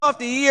Off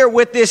the year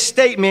with this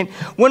statement: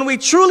 when we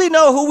truly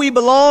know who we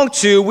belong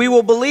to, we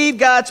will believe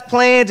God's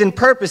plans and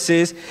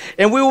purposes,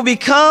 and we will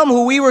become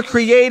who we were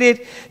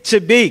created to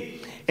be.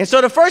 And so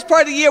the first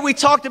part of the year, we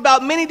talked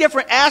about many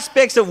different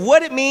aspects of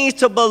what it means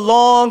to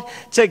belong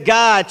to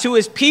God, to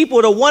his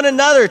people, to one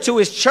another, to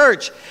his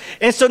church.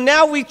 And so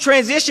now we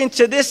transition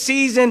to this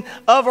season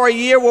of our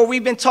year where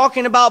we've been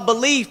talking about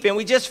belief, and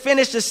we just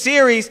finished a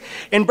series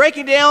and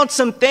breaking down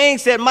some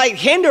things that might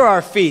hinder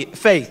our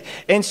faith.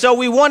 And so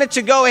we wanted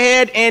to go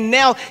ahead and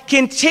now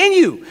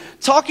continue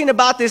talking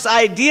about this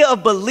idea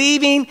of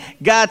believing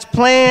God's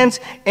plans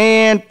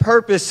and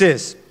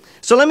purposes.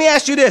 So let me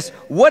ask you this: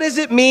 what does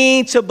it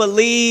mean to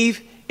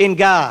believe in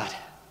God?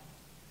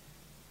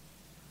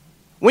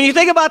 When you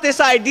think about this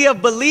idea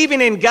of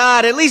believing in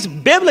God, at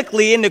least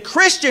biblically in the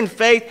Christian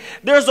faith,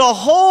 there's a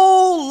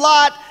whole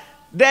lot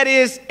that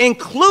is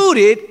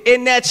included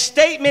in that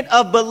statement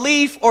of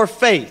belief or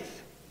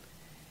faith.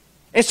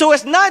 And so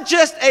it's not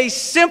just a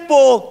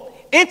simple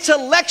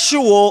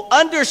intellectual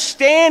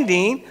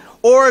understanding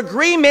or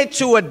agreement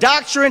to a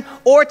doctrine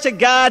or to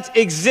God's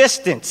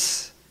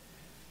existence.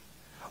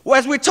 Well,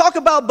 as we talk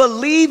about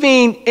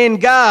believing in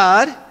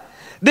God,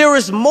 there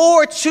is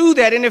more to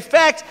that. And in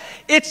fact,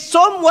 it's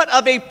somewhat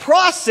of a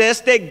process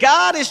that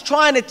God is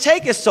trying to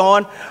take us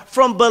on,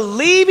 from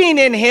believing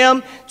in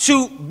him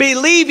to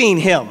believing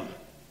him.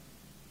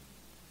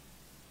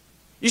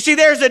 You see,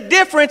 there's a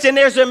difference, and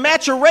there's a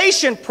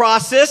maturation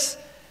process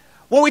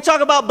when we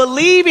talk about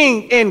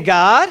believing in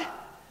God.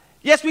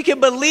 Yes, we can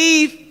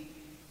believe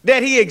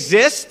that he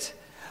exists,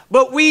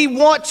 but we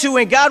want to,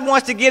 and God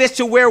wants to get us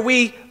to where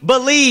we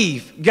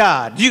believe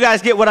God. Do you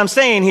guys get what I'm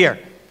saying here?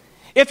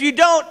 If you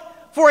don't,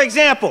 for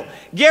example,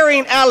 Gary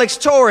and Alex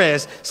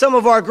Torres, some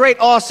of our great,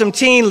 awesome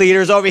teen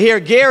leaders over here.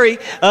 Gary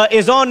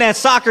is on that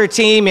soccer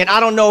team, and I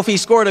don't know if he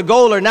scored a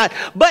goal or not,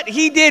 but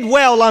he did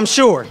well, I'm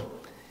sure.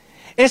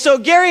 And so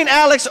Gary and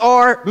Alex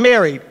are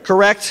married,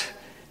 correct?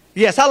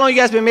 Yes. How long you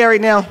guys been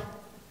married now?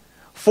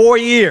 4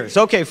 years.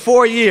 Okay,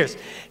 4 years.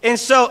 And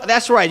so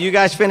that's right. You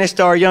guys finished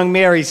our Young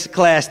Marrieds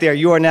class there.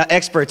 You are now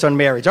experts on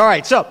marriage. All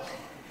right. So,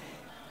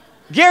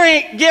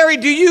 Gary,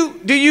 do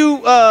you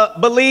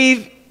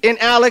believe in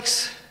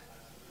Alex?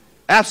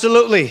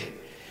 Absolutely.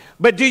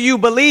 But do you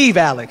believe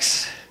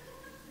Alex?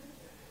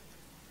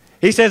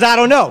 He says, I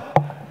don't know.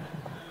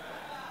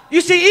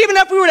 You see, even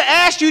if we were to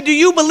ask you, do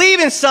you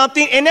believe in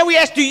something, and then we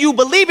ask, do you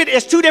believe it,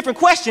 it's two different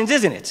questions,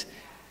 isn't it?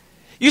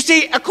 You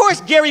see, of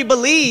course, Gary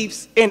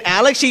believes in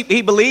Alex.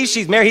 He believes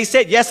she's married. He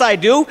said, yes, I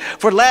do.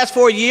 For the last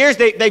 4 years,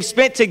 they've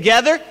spent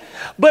together.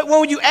 But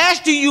when you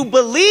ask, do you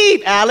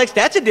believe Alex,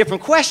 that's a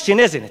different question,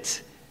 isn't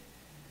it?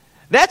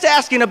 That's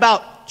asking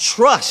about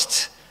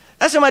trust.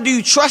 That's about, do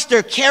you trust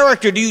their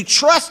character? Do you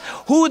trust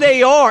who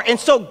they are? And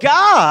so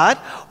God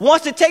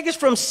wants to take us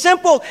from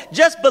simple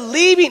just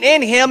believing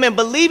in him and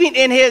believing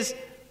in his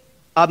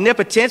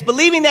omnipotence,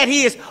 believing that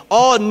he is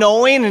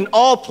all-knowing in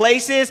all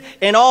places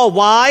and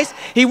all-wise.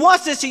 He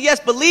wants us to,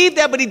 yes, believe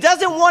that, but he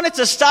doesn't want it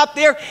to stop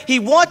there. He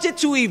wants it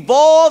to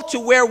evolve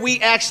to where we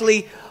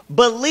actually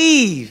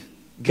believe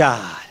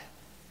God.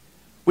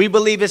 We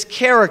believe his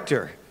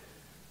character.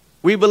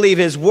 We believe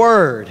his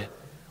word.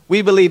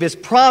 We believe his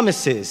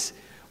promises.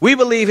 We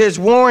believe his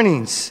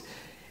warnings.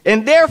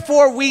 And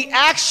therefore, we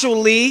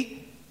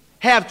actually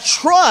have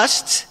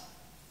trust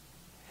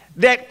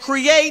that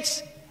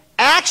creates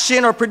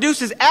action, or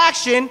produces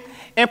action,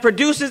 and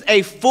produces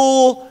a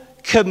full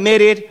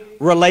committed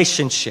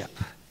relationship.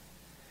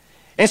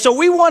 And so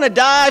we want to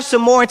dive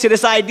some more into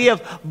this idea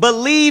of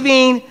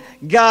believing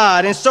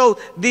God. And so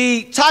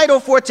the title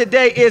for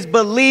today is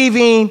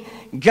Believing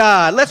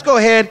God. Let's go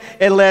ahead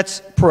and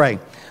let's pray.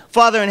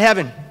 Father in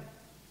heaven,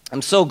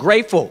 I'm so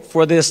grateful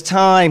for this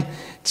time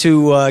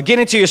to get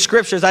into your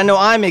scriptures. I know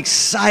I'm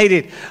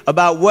excited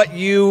about what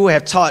you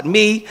have taught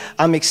me.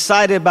 I'm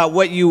excited about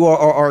what you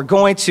are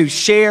going to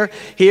share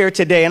here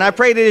today. And I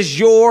pray that it is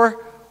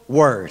your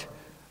word.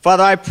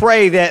 Father, I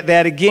pray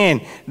that again,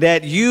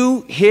 that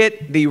you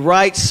hit the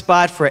right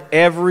spot for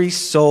every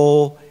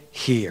soul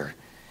here.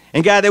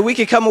 And God, that we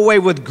can come away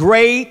with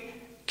great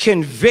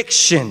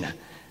conviction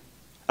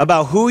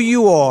about who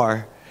you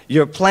are,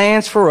 your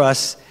plans for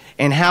us,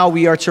 and how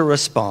we are to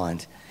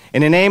respond.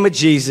 In the name of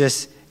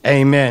Jesus,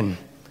 amen.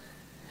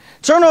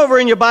 Turn over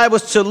in your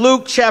Bibles to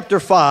Luke chapter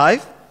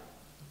 5.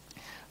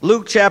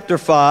 Luke chapter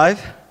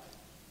 5.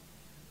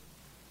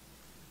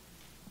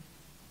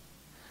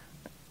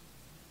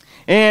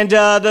 And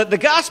the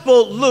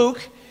Gospel Luke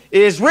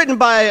is written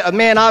by a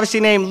man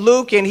obviously named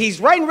Luke, and he's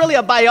writing really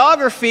a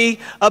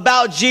biography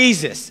about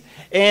Jesus.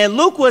 And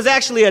Luke was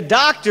actually a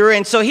doctor,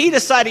 and so he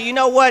decided, you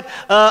know what,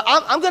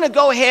 I'm going to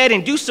go ahead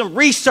and do some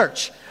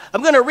research.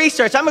 I'm going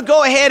to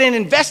go ahead and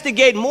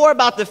investigate more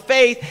about the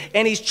faith.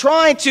 And he's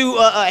trying to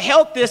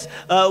help this.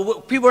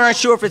 People aren't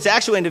sure if it's an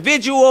actual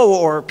individual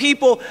or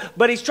people,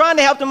 but he's trying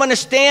to help them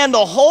understand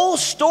the whole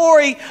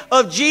story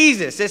of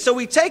Jesus. And so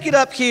we take it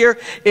up here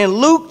in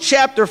Luke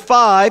chapter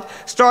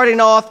 5, starting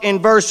off in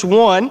verse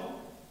 1.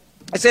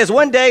 It says,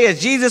 one day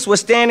as Jesus was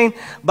standing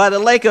by the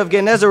lake of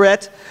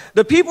Gennesaret,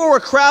 the people were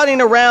crowding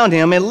around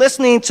him and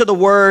listening to the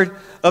word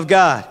of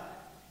God.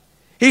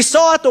 He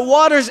saw at the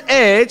water's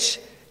edge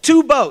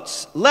 2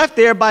 boats left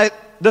there by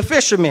the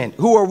fishermen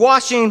who were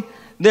washing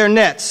their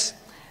nets.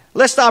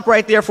 Let's stop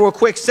right there for a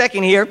quick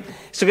second here.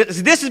 So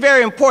this is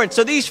very important.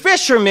 So these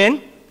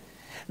fishermen,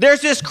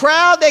 there's this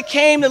crowd that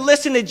came to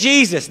listen to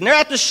Jesus, and they're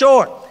at the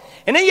shore.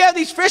 And then you have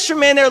these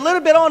fishermen, they're a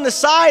little bit on the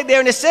side there,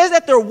 and it says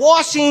that they're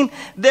washing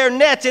their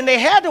nets. And they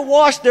had to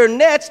wash their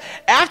nets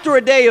after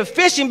a day of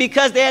fishing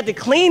because they had to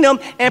clean them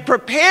and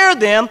prepare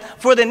them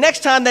for the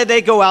next time that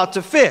they go out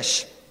to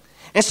fish.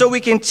 And so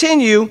we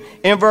continue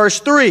in verse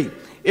 3.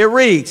 It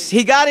reads,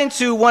 he got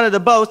into one of the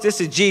boats,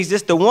 this is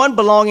Jesus, the one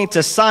belonging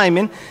to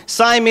Simon.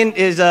 Simon,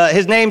 is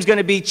his name's going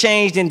to be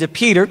changed into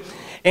Peter.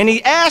 And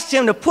he asked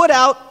him to put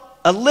out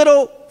a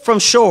little from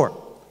shore.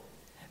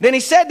 Then he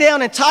sat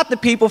down and taught the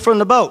people from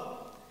the boat.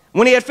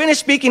 When he had finished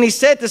speaking, he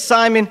said to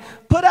Simon,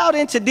 put out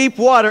into deep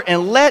water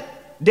and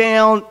let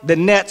down the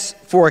nets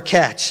for a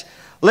catch.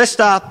 Let's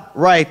stop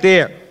right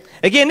there.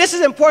 Again, this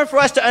is important for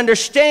us to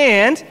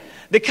understand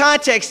the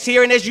context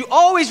here. And as you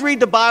always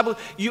read the Bible,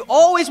 you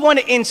always want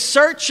to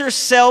insert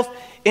yourself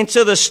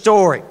into the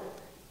story,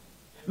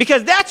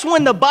 because that's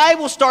when the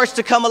Bible starts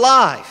to come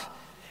alive.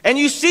 And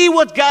you see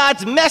what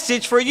God's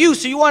message for you.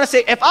 So you want to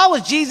say, if I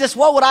was Jesus,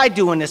 what would I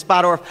do in this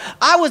spot? Or if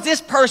I was this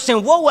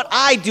person, what would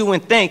I do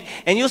and think?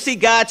 And you'll see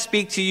God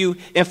speak to you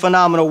in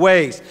phenomenal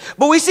ways.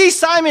 But we see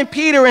Simon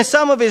Peter and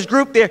some of his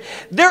group there.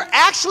 They're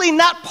actually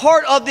not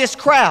part of this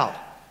crowd.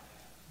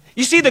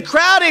 You see, the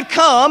crowd had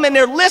come and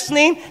they're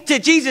listening to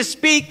Jesus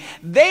speak.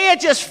 They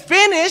had just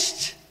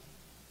finished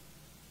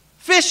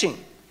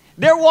fishing.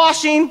 They're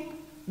washing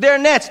their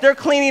nets. They're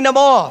cleaning them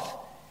off.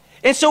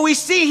 And so we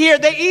see here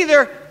they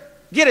either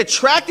get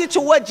attracted to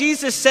what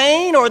Jesus is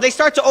saying, or they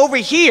start to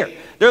overhear.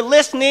 They're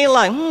listening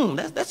like,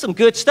 that's some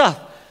good stuff.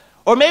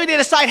 Or maybe they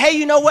decide, hey,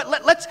 you know what,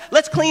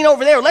 let's clean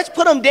over there. Let's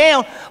put them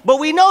down. But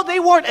we know they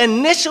weren't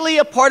initially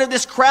a part of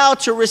this crowd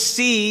to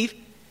receive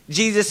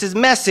Jesus'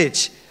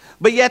 message.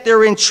 But yet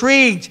they're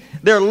intrigued.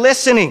 They're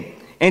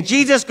listening. And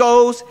Jesus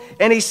goes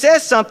and he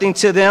says something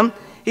to them.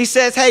 He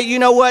says, hey, you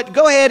know what,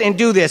 go ahead and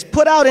do this.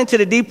 Put out into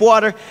the deep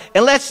water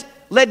and let's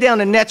let down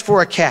the nets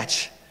for a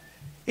catch.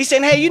 He's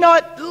saying, hey, you know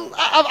what?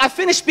 I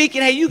finished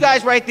speaking. Hey, you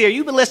guys right there,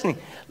 you've been listening.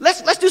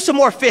 Let's do some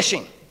more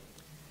fishing.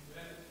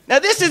 Now,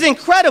 this is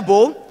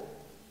incredible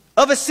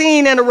of a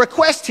scene and a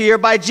request here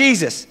by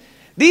Jesus.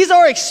 These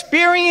are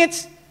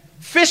experienced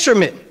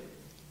fishermen.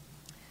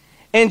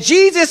 And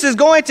Jesus is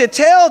going to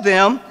tell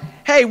them,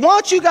 hey, why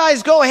don't you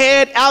guys go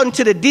ahead out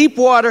into the deep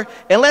water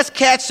and let's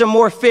catch some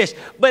more fish.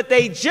 But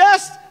they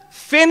just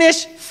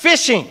finished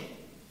fishing.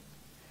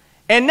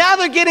 And now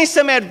they're getting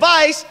some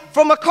advice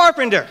from a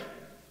carpenter.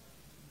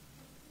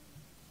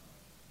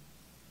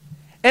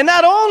 And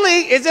not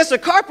only is this a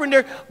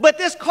carpenter, but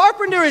this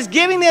carpenter is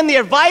giving them the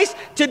advice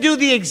to do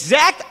the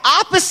exact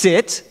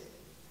opposite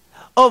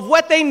of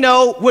what they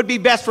know would be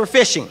best for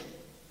fishing.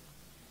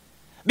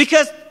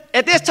 Because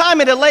at this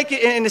time in the lake,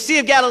 in the Sea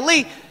of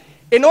Galilee,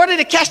 in order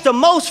to catch the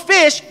most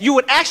fish, you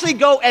would actually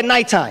go at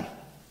nighttime.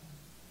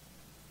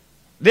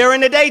 They're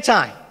in the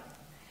daytime.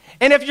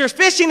 And if you're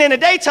fishing in the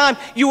daytime,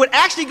 you would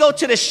actually go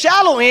to the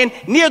shallow end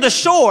near the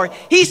shore.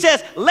 He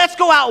says, let's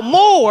go out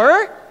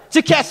more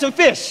to catch some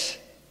fish.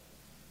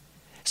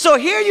 So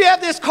here you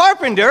have this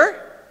carpenter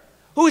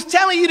who's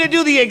telling you to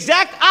do the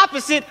exact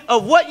opposite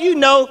of what you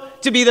know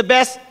to be the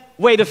best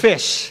way to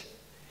fish.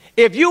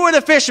 If you were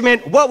the fisherman,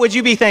 what would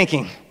you be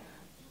thinking?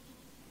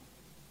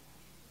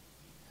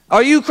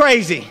 Are you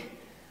crazy?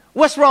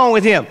 What's wrong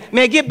with him?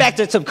 Man, get back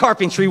to some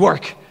carpentry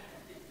work.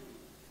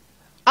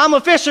 I'm a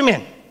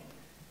fisherman.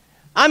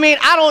 I mean,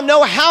 I don't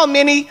know how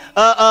many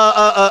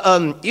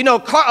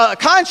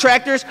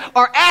contractors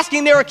are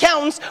asking their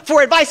accountants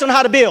for advice on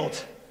how to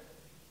build.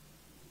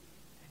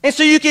 And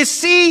so you can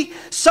see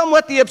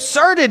somewhat the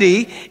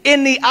absurdity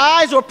in the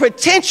eyes or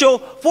potential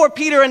for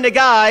Peter and the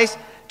guys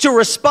to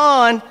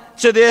respond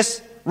to this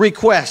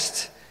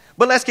request.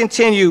 But let's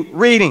continue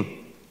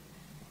reading.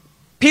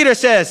 Peter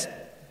says,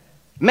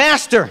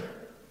 Master.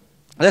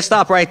 Let's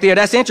stop right there.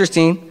 That's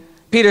interesting.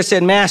 Peter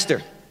said,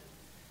 Master.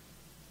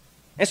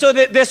 And so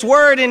this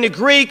word in the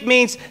Greek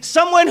means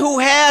someone who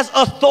has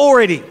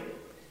authority.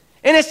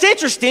 And it's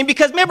interesting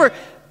because remember,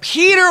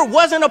 Peter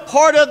wasn't a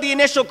part of the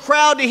initial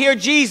crowd to hear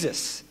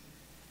Jesus.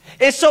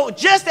 And so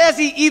just as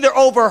he either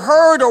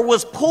overheard or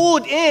was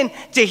pulled in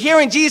to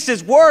hearing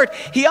Jesus' word,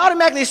 he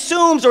automatically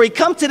assumes or he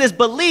comes to this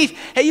belief,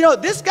 hey, you know,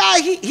 this guy,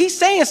 he's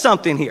saying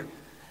something here.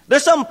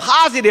 There's something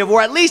positive,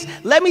 or at least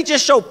let me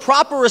just show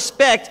proper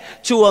respect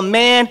to a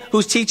man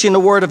who's teaching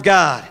the word of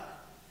God.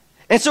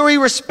 And so he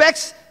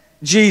respects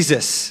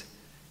Jesus.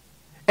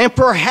 And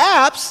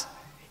perhaps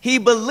he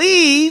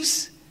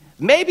believes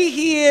maybe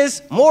he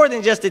is more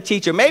than just a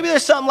teacher. Maybe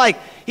there's something like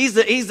he's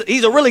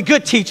a really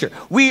good teacher.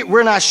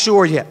 We're not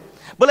sure yet.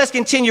 But let's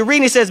continue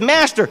reading. It says,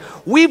 Master,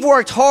 we've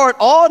worked hard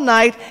all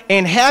night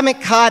and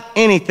haven't caught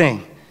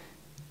anything.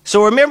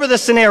 So remember the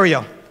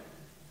scenario.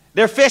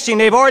 They're fishing.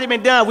 They've already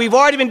been done. We've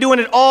already been doing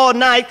it all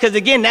night because,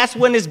 again, that's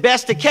when it's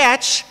best to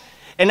catch.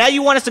 And now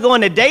you want us to go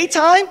in the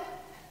daytime?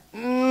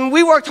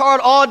 We worked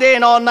hard all day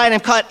and all night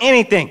and caught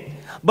anything.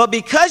 But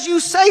because you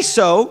say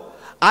so,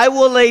 I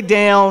will lay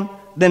down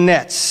the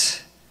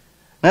nets.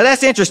 Now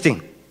that's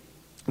interesting.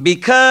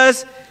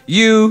 Because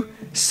you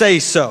say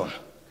so.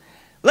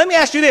 Let me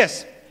ask you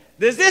this.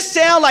 Does this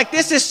sound like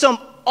this is some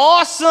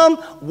awesome,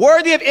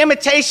 worthy of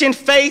imitation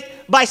faith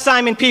by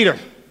Simon Peter?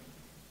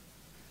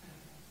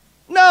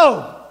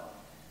 No.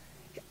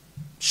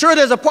 Sure,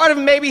 there's a part of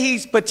him, maybe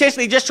he's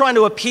potentially just trying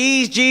to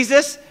appease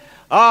Jesus.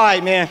 All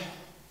right, man.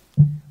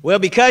 Well,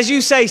 because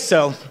you say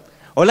so.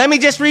 Or let me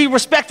just be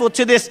respectful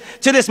to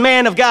this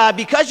man of God.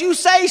 Because you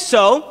say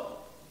so.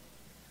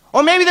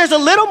 Or maybe there's a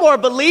little more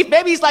belief.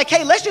 Maybe he's like,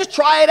 hey, let's just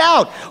try it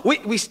out.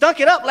 We stunk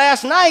it up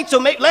last night, so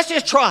let's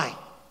just try.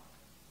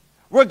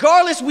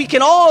 Regardless, we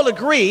can all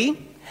agree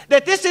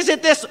that this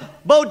isn't this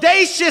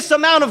bodacious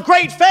amount of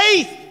great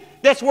faith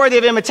that's worthy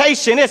of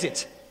imitation, is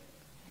it?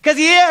 Because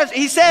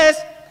he says,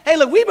 hey,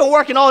 look, we've been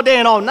working all day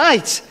and all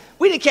night.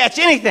 We didn't catch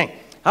anything.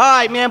 All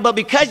right, man, but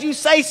because you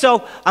say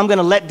so, I'm going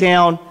to let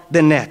down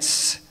the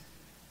nets.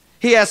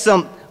 He has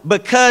some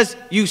because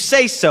you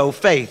say so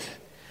faith.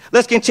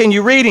 Let's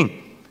continue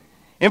reading.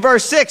 In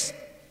verse 6,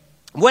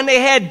 when they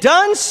had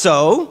done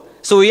so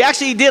he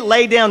actually did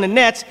lay down the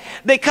nets,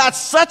 they caught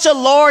such a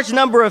large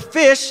number of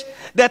fish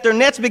that their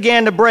nets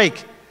began to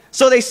break.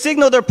 So they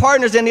signaled their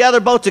partners in the other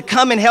boat to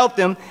come and help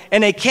them,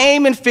 and they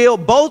came and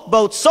filled both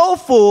boats so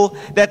full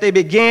that they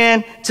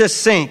began to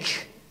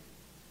sink.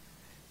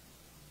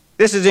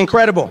 This is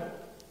incredible.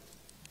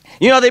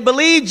 You know, they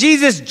believed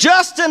Jesus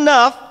just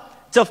enough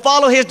to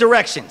follow his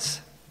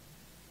directions.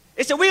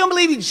 They said, we don't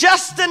believe you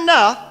just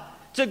enough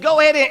to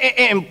go ahead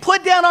and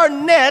put down our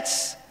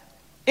nets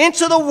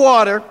into the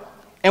water,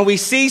 and we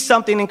see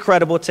something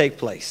incredible take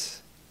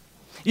place.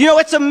 You know,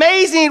 it's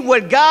amazing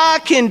what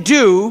God can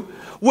do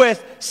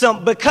with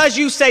some because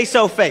you say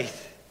so faith.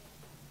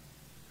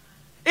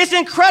 It's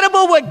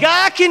incredible what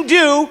God can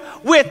do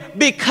with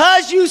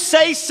because you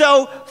say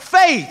so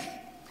faith.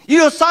 You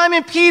know,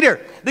 Simon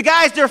Peter, the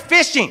guys, they're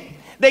fishing.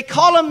 They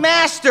call him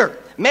master,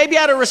 maybe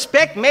out of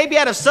respect, maybe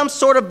out of some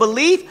sort of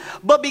belief,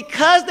 but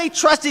because they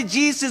trusted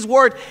Jesus'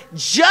 word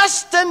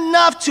just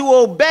enough to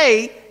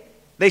obey,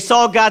 they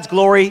saw God's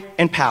glory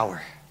and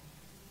power.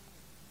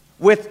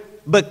 With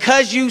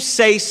because you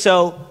say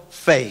so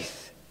faith.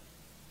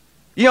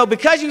 You know,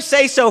 because you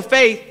say so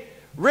faith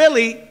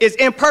really is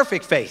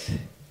imperfect faith.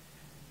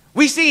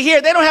 We see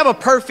here, they don't have a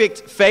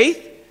perfect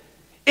faith.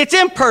 It's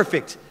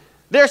imperfect.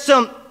 There's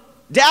some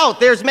doubt.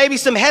 There's maybe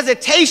some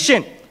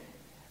hesitation.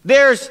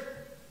 There's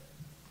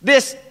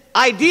this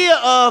idea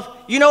of,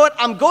 you know what,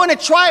 I'm going to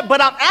try it, but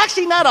I'm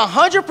actually not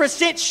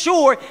 100%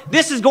 sure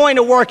this is going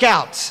to work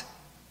out.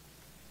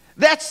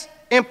 That's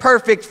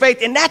imperfect faith,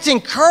 and that's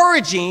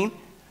encouraging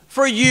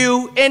for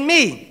you and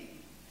me.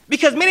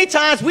 Because many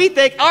times we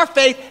think our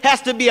faith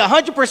has to be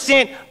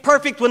 100%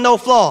 perfect with no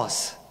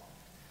flaws.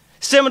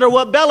 Similar to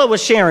what Bella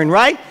was sharing,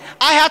 right?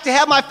 I have to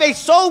have my faith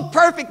so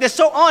perfect and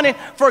so on it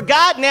for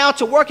God now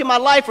to work in my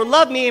life or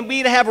love me and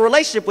me to have a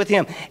relationship with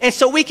him. And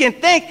so we can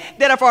think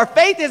that if our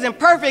faith isn't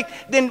perfect,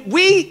 then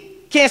we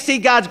can't see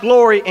God's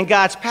glory and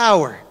God's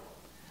power.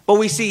 But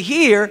we see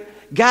here,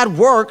 God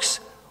works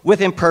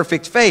with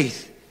imperfect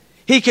faith.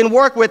 He can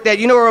work with that.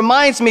 You know, it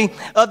reminds me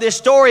of this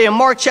story in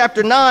Mark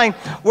chapter 9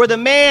 where the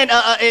man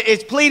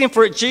is pleading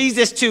for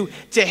Jesus to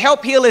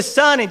help heal his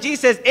son. And Jesus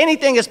says,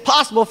 anything is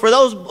possible for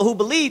those who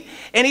believe.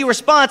 And he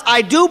responds,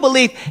 I do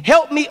believe.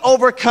 Help me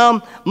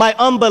overcome my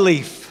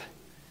unbelief.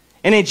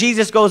 And then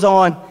Jesus goes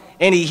on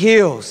and he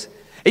heals.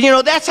 And you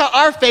know, that's how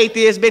our faith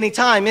is many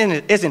times,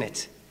 isn't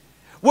it?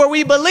 Where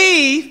we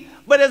believe,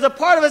 but there's a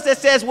part of us that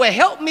says, well,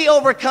 help me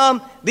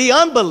overcome the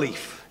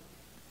unbelief.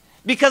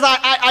 Because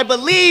I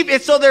believe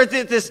it, so there's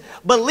this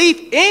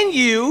belief in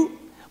you,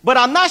 but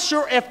I'm not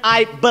sure if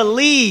I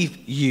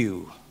believe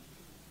you.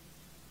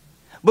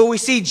 But we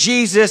see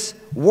Jesus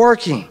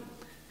working.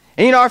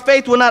 And you know, our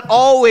faith will not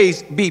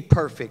always be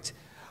perfect,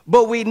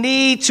 but we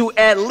need to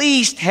at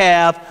least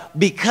have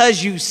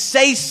because you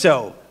say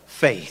so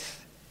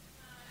faith.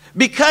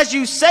 Because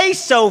you say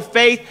so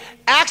faith,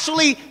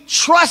 actually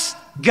trust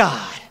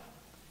God.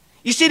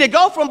 You see, to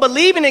go from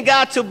believing in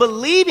God to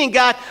believing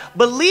God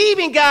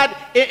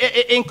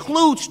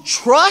includes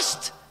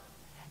trust,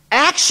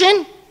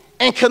 action,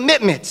 and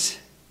commitment.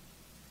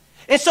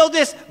 And so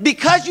this,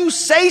 because you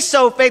say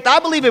so faith, I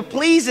believe it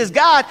pleases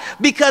God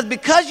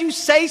because you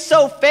say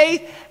so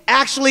faith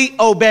actually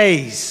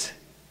obeys.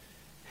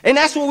 And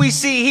that's what we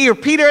see here.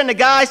 Peter and the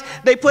guys,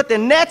 they put the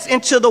nets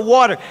into the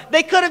water.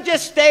 They could have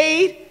just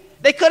stayed.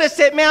 They could have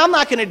said, man, I'm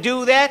not going to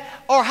do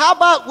that. Or how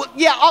about,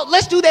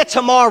 let's do that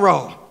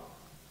tomorrow.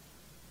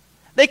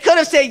 They could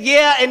have said,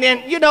 yeah, and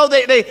then, you know,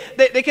 they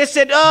could have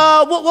said,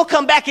 we'll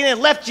come back in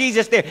and left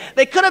Jesus there.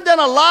 They could have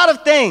done a lot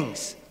of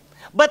things,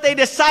 but they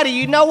decided,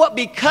 you know what,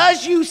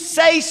 because you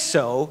say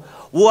so,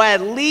 we'll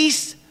at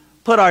least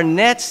put our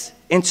nets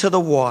into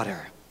the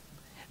water.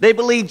 They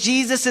believed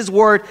Jesus'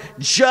 word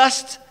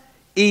just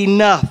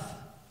enough.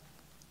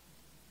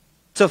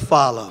 to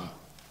follow.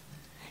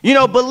 You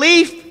know,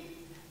 belief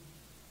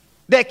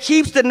that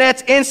keeps the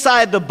nets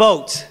inside the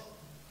boat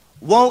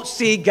won't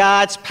see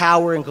God's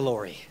power and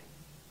glory.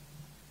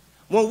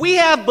 When we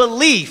have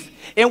belief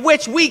in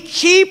which we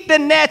keep the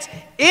nets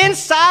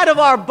inside of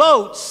our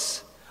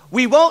boats,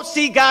 we won't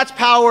see God's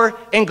power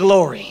and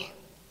glory.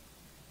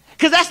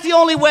 Because that's the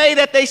only way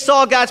that they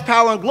saw God's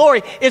power and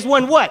glory is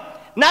when what?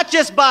 Not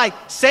just by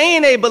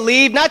saying they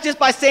believe, not just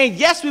by saying,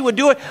 yes, we would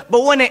do it,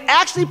 but when they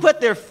actually put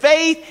their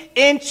faith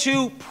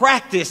into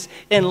practice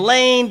and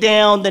laying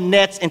down the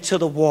nets into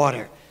the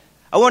water.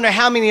 I wonder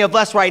how many of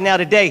us right now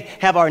today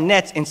have our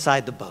nets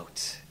inside the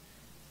boat.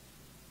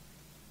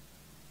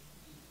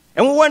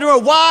 And we're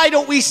wondering, why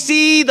don't we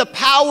see the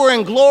power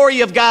and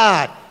glory of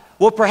God?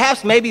 Well,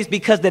 perhaps maybe it's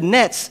because the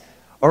nets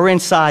are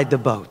inside the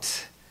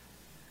boat.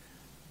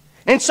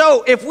 And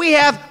so if we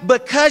have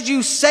because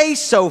you say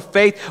so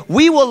faith,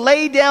 we will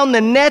lay down the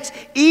nets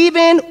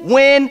even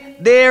when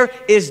there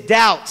is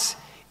doubt,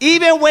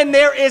 even when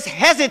there is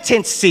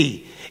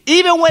hesitancy,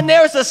 even when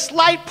there's a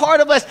slight part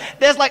of us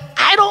that's like,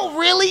 I don't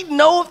really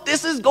know if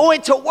this is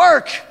going to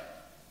work.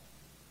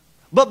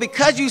 But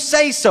because you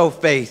say so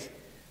faith,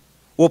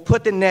 we'll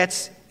put the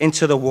nets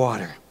into the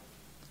water.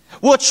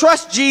 We'll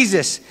trust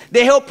Jesus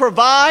that he'll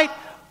provide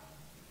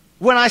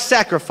when I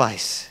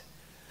sacrifice.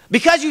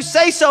 Because you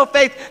say so,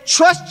 faith,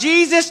 trust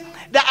Jesus,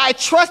 that I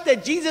trust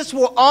that Jesus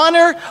will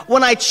honor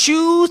when I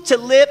choose to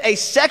live a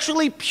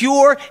sexually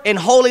pure and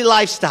holy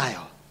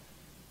lifestyle.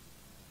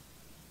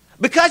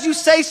 Because you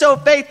say so,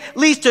 faith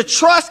leads to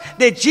trust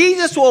that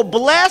Jesus will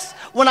bless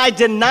when I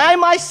deny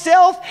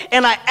myself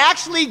and I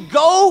actually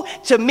go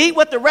to meet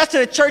with the rest of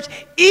the church,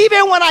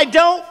 even when I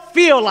don't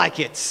feel like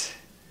it.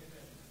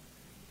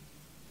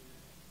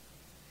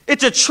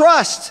 It's a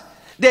trust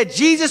that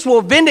Jesus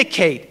will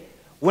vindicate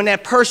when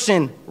that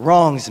person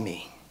wrongs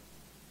me.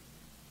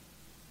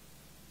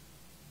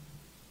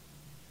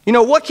 You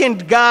know, what can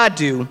God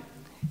do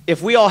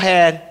if we all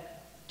had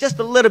just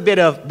a little bit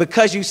of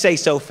because you say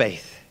so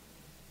faith?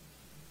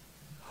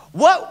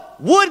 What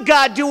would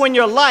God do in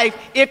your life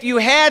if you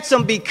had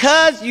some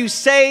because you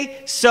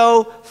say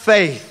so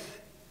faith?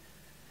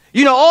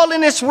 You know, all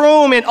in this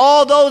room and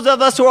all those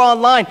of us who are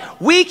online,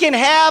 we can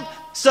have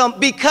some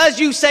because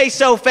you say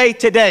so faith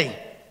today.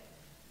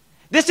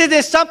 This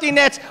isn't something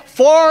that's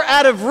far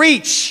out of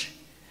reach.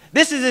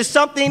 This is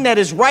something that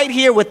is right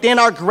here within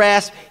our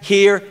grasp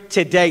here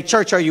today.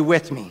 Church, are you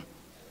with me?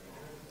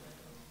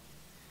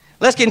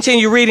 Let's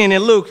continue reading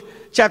in Luke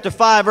chapter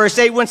 5, verse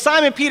 8. When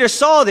Simon Peter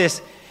saw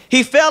this,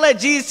 he fell at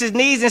Jesus'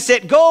 knees and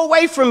said, "Go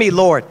away from me,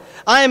 Lord.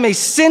 I am a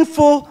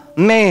sinful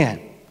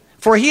man."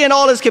 For he and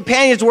all his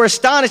companions were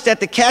astonished at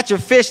the catch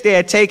of fish they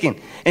had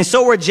taken. And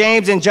so were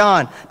James and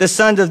John, the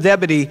sons of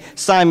Zebedee,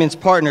 Simon's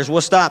partners.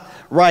 We'll stop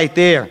right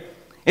there.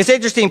 It's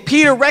interesting.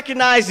 Peter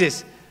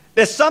recognizes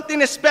there's something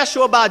that's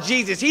special about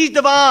Jesus. He's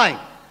divine.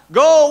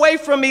 Go away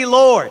from me,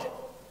 Lord.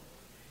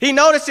 He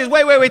notices,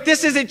 wait,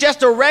 this isn't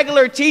just a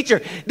regular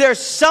teacher. There's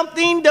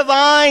something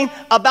divine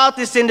about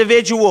this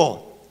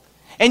individual.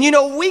 And you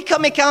know, we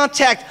come in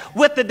contact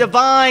with the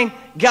divine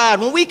God.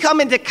 When we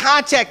come into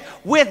contact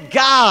with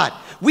God,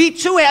 we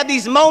too have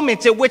these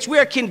moments in which we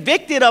are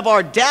convicted of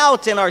our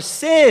doubts and our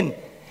sin.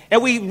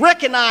 And we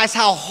recognize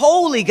how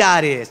holy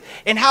God is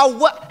and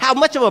how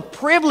much of a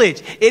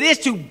privilege it is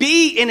to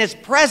be in his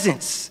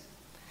presence.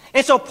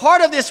 And so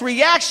part of this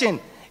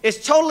reaction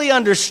is totally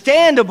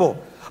understandable,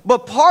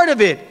 but part of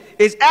it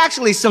is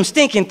actually some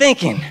stinking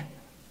thinking.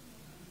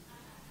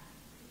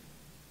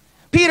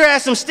 Peter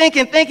has some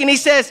stinking thinking. He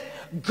says,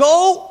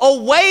 "Go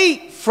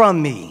away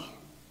from me."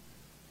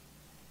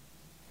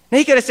 Now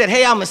he could have said,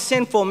 "Hey, I'm a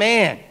sinful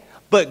man,"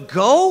 but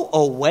go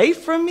away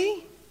from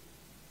me?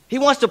 He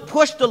wants to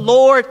push the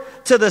Lord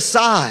to the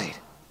side.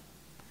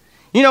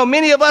 You know,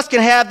 many of us can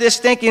have this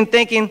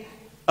thinking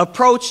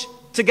approach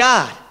to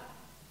God.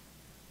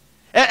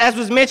 As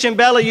was mentioned,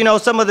 Bella, you know,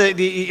 some of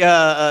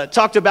the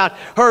talked about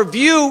her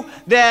view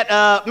that,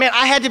 man,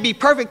 I had to be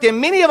perfect.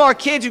 And many of our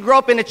kids who grow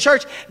up in the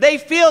church, they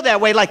feel that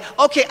way. Like,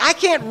 okay, I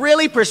can't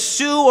really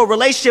pursue a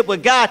relationship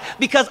with God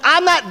because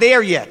I'm not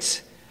there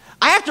yet.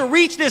 I have to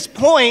reach this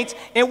point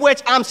in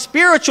which I'm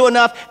spiritual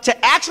enough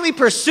to actually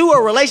pursue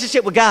a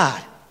relationship with God.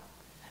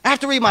 I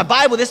have to read my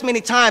Bible this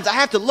many times. I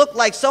have to look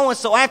like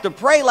so-and-so. I have to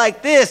pray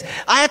like this.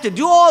 I have to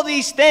do all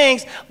these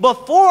things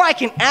before I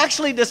can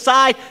actually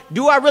decide,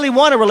 do I really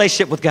want a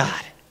relationship with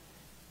God?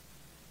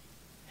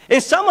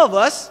 And some of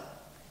us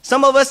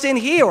in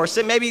here, or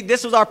maybe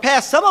this was our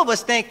past, some of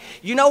us think,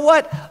 you know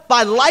what?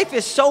 My life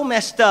is so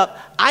messed up.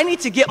 I need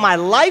to get my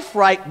life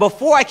right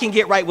before I can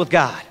get right with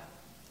God.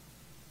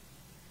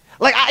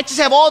 Like, I just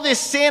have all this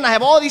sin, I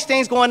have all these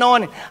things going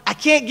on, and I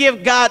can't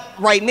give God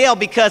right now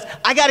because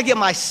I got to get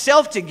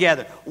myself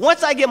together.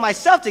 Once I get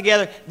myself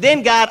together,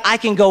 then God, I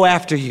can go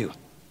after you.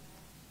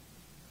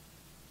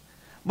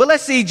 But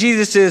let's see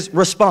Jesus'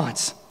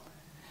 response.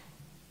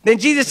 Then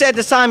Jesus said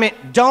to Simon,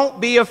 "Don't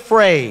be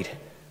afraid.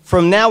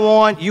 From now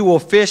on, you will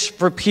fish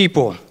for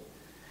people."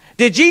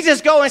 Did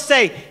Jesus go and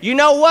say, "You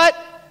know what,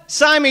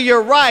 Simon,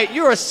 you're right.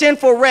 You're a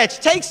sinful wretch.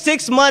 Take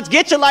 6 months,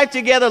 get your life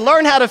together,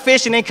 learn how to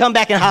fish, and then come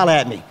back and holler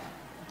at me.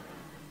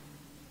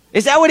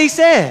 Is that what he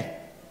said?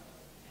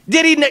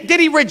 Did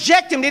he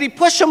reject him? Did he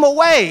push him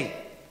away?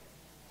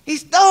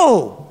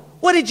 No.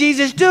 What did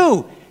Jesus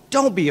do?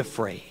 Don't be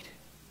afraid.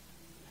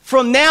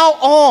 From now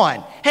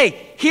on,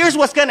 hey, here's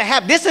what's going to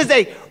happen. This is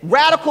a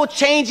radical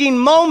changing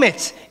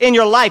moment in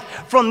your life.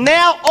 From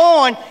now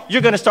on,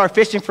 you're going to start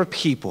fishing for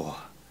people.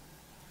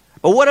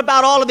 But what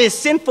about all of his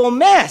sinful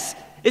mess?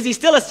 Is he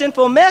still a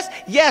sinful mess?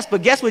 Yes,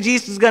 but guess what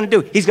Jesus is going to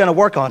do? He's going to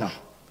work on him.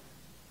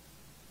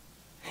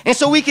 And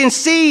so we can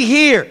see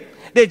here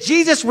that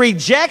Jesus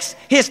rejects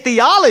his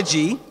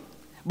theology,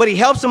 but he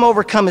helps him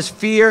overcome his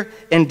fear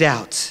and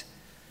doubts.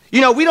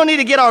 You know, we don't need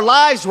to get our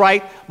lives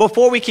right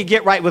before we can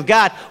get right with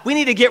God. We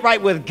need to get right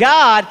with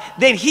God,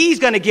 then he's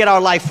going to get our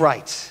life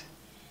right.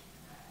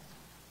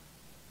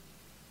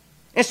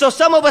 And so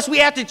some of us, we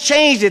have to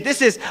change it.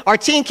 This is our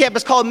teen camp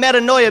is called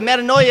metanoia.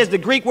 Metanoia is the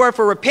Greek word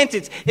for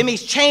repentance. It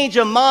means change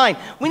of mind.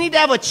 We need to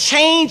have a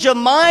change of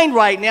mind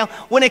right now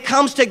when it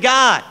comes to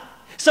God.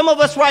 Some of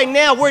us right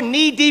now, we're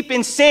knee deep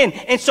in sin.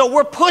 And so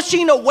we're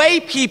pushing away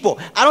people.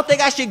 I don't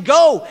think I should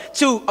go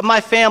to my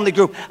family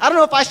group. I don't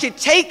know if I should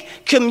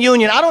take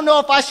communion. I don't know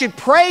if I should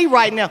pray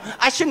right now.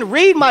 I shouldn't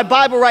read my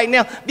Bible right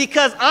now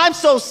because I'm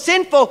so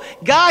sinful.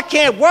 God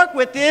can't work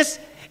with this.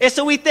 And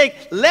so we think,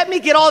 let me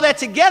get all that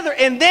together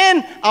and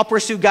then I'll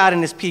pursue God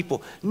and his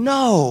people.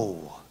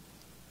 No.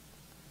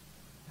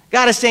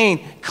 God is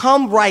saying,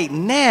 come right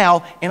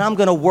now and I'm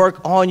going to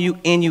work on you,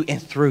 in you,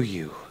 and through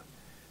you.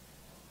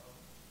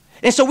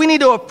 And so we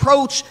need to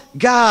approach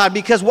God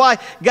because why?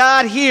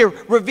 God here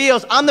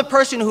reveals, I'm the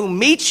person who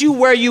meets you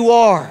where you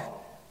are.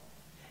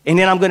 And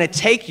then I'm going to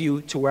take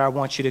you to where I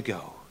want you to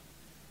go.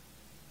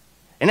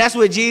 And that's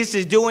what Jesus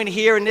is doing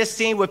here in this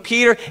scene with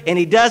Peter. And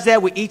he does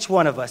that with each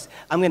one of us.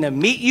 I'm going to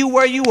meet you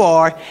where you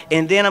are.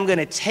 And then I'm going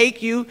to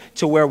take you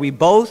to where we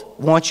both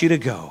want you to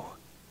go.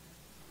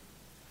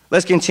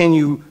 Let's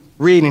continue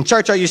reading.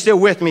 Church, are you still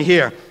with me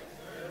here?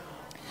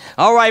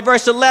 All right,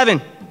 verse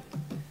 11.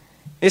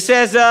 It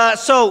says,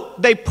 so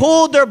they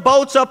pulled their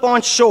boats up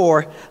on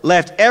shore,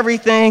 left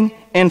everything,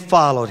 and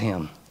followed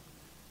him.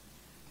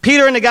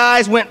 Peter and the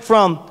guys went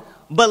from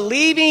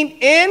believing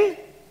in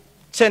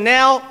to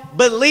now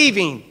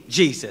believing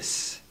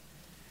Jesus.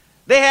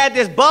 They had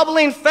this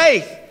bubbling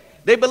faith.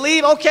 They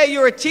believe, okay,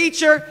 you're a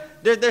teacher.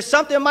 There's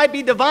something that might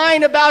be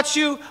divine about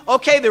you.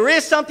 Okay, there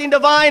is something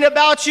divine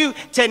about you.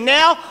 To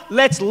now,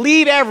 let's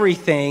leave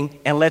everything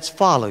and let's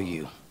follow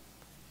you.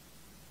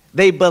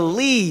 They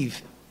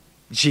believe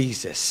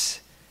Jesus.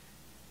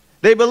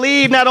 They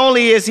believe not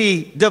only is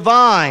he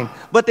divine,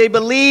 but they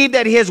believe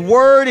that his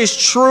word is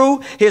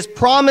true, his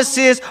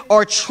promises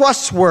are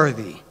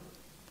trustworthy.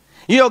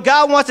 You know,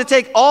 God wants to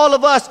take all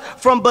of us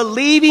from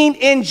believing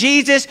in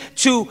Jesus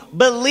to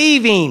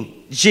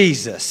believing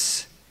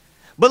Jesus.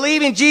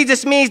 Believing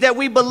Jesus means that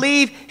we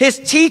believe his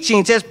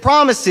teachings, his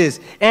promises,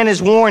 and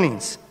his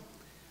warnings.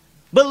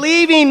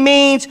 Believing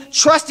means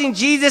trusting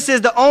Jesus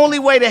is the only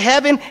way to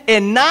heaven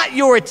and not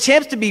your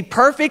attempts to be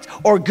perfect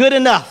or good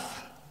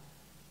enough.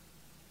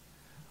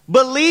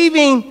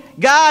 Believing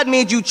God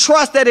means you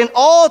trust that in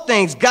all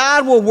things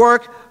God will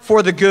work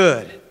for the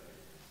good.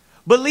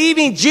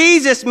 Believing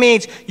Jesus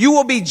means you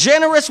will be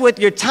generous with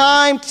your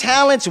time,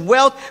 talents,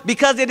 wealth,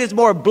 because it is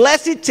more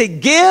blessed to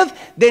give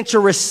than to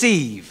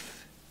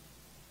receive.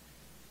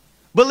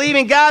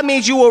 Believing God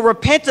means you will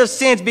repent of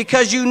sins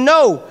because you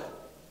know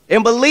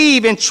and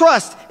believe and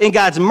trust in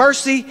God's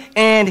mercy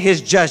and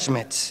his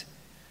judgment.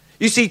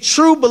 You see,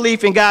 true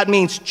belief in God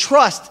means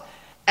trust,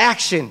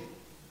 action,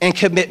 and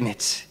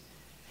commitment.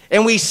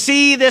 And we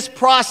see this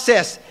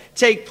process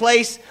take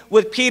place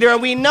with Peter.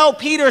 And we know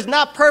Peter is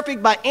not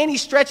perfect by any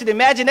stretch of the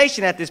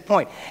imagination at this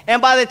point.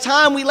 And by the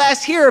time we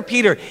last hear of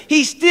Peter,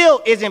 he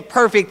still isn't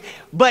perfect,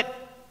 but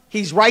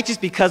he's righteous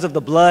because of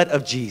the blood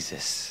of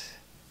Jesus.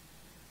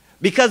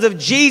 Because of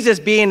Jesus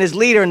being his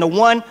leader and the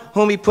one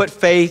whom he put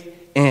faith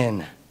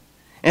in.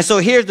 And so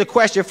here's the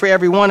question for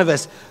every one of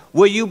us.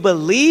 Will you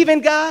believe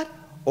in God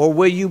or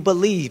will you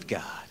believe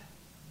God?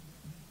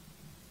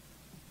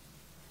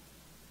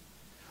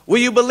 Will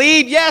you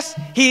believe, yes,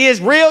 he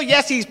is real,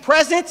 yes, he's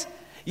present,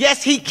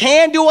 yes, he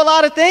can do a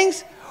lot of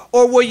things?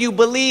 Or will you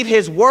believe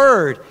his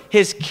word,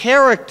 his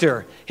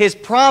character, his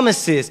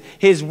promises,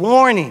 his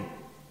warning,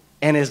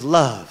 and his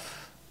love?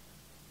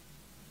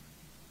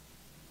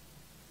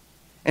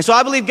 And so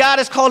I believe God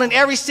is calling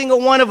every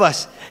single one of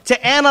us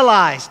to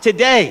analyze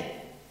today.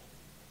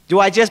 Do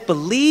I just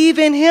believe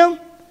in him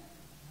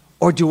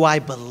or do I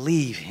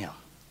believe him?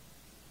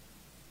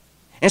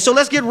 And so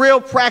let's get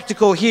real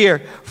practical here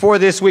for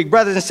this week.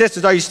 Brothers and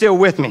sisters, are you still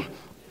with me?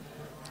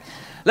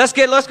 Let's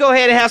go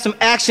ahead and have some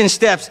action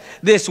steps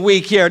this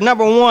week here.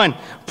 Number one,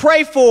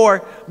 pray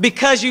for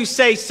because you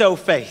say so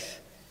faith.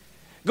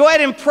 Go ahead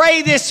and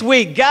pray this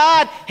week.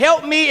 God,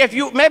 help me.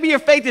 Maybe your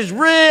faith is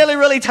really,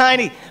 really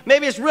tiny.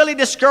 Maybe it's really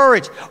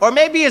discouraged. Or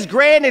maybe it's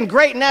grand and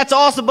great and that's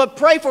awesome. But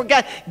pray for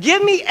God.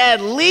 Give me at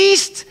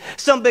least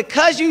some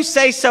because you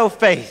say so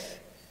faith.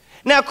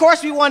 Now, of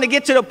course, we want to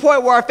get to the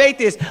point where our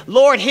faith is,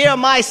 Lord, here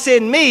am I,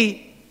 send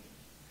me.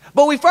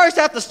 But we first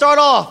have to start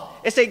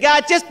off and say,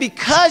 God, just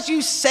because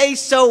you say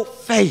so,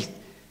 faith.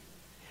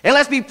 And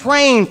let's be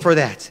praying for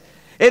that.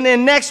 And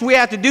then next we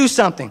have to do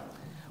something.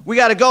 We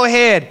got to go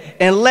ahead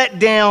and let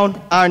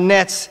down our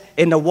nets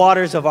in the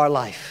waters of our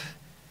life.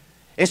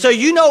 And so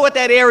you know what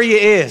that area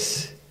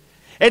is.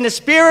 And the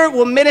Spirit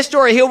will minister,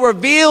 or he'll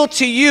reveal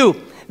to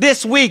you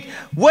this week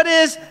what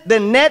is the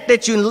net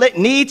that you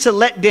need to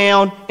let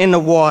down in the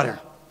water.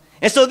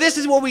 And so this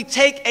is where we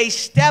take a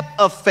step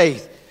of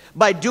faith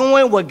by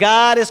doing what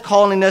God is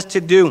calling us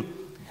to do,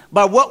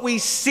 by what we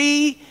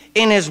see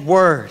in his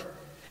word.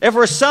 And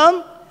for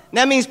some,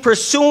 that means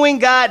pursuing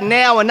God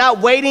now and not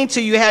waiting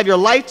till you have your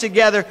life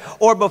together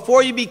or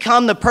before you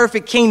become the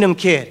perfect kingdom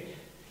kid.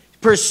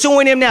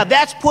 Pursuing him now.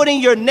 That's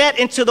putting your net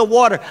into the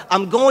water.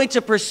 I'm going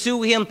to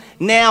pursue him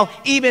now,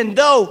 even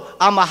though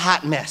I'm a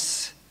hot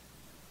mess.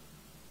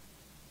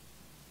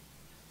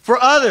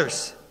 For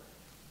others,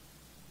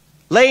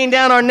 laying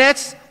down our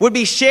nets would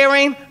be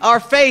sharing our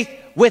faith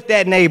with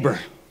that neighbor.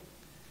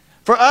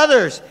 For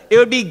others, it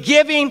would be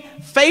giving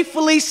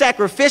faithfully,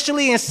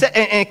 sacrificially,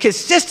 and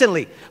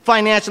consistently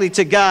financially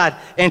to God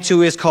and to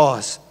his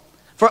cause.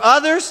 For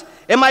others,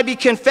 it might be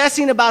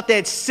confessing about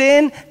that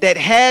sin that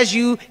has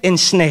you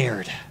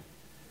ensnared.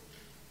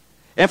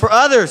 And for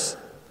others,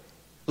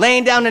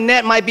 laying down the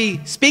net might be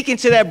speaking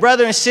to that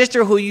brother and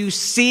sister who you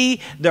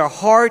see their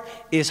heart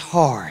is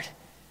hard,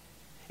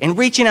 and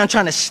reaching out and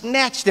trying to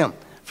snatch them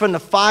from the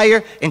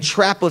fire and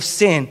trap of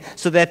sin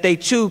so that they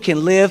too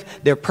can live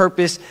their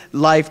purpose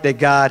life that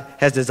God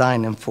has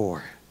designed them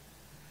for.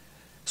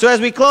 So as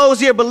we close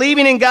here,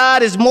 believing in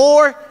God is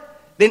more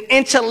than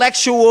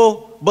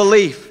intellectual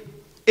belief.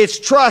 It's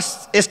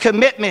trust, it's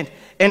commitment,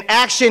 and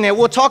action. And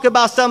we'll talk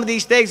about some of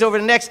these things over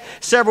the next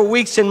several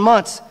weeks and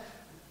months.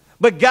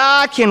 But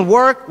God can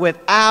work with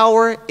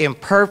our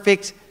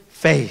imperfect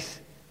faith.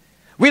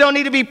 We don't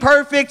need to be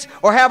perfect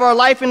or have our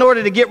life in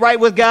order to get right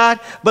with God,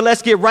 but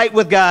let's get right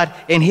with God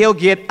and he'll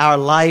get our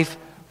life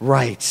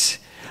right.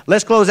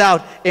 Let's close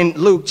out in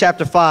Luke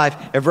chapter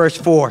 5 and verse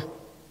 4.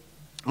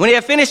 When he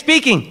had finished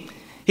speaking,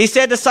 he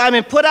said to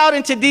Simon, put out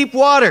into deep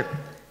water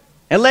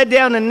and let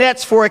down the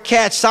nets for a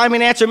catch.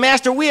 Simon answered,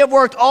 Master, we have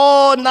worked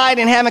all night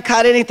and haven't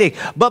caught anything,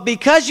 but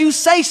because you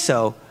say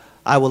so,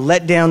 I will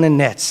let down the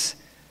nets.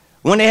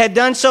 When they had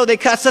done so, they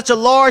caught such a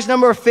large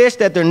number of fish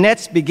that their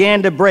nets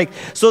began to break.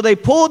 So they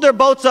pulled their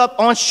boats up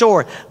on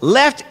shore,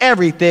 left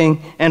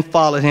everything, and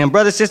followed him.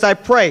 Brothers and sisters, I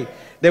pray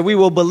that we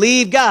will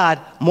believe God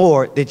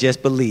more than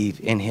just believe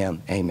in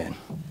him. Amen.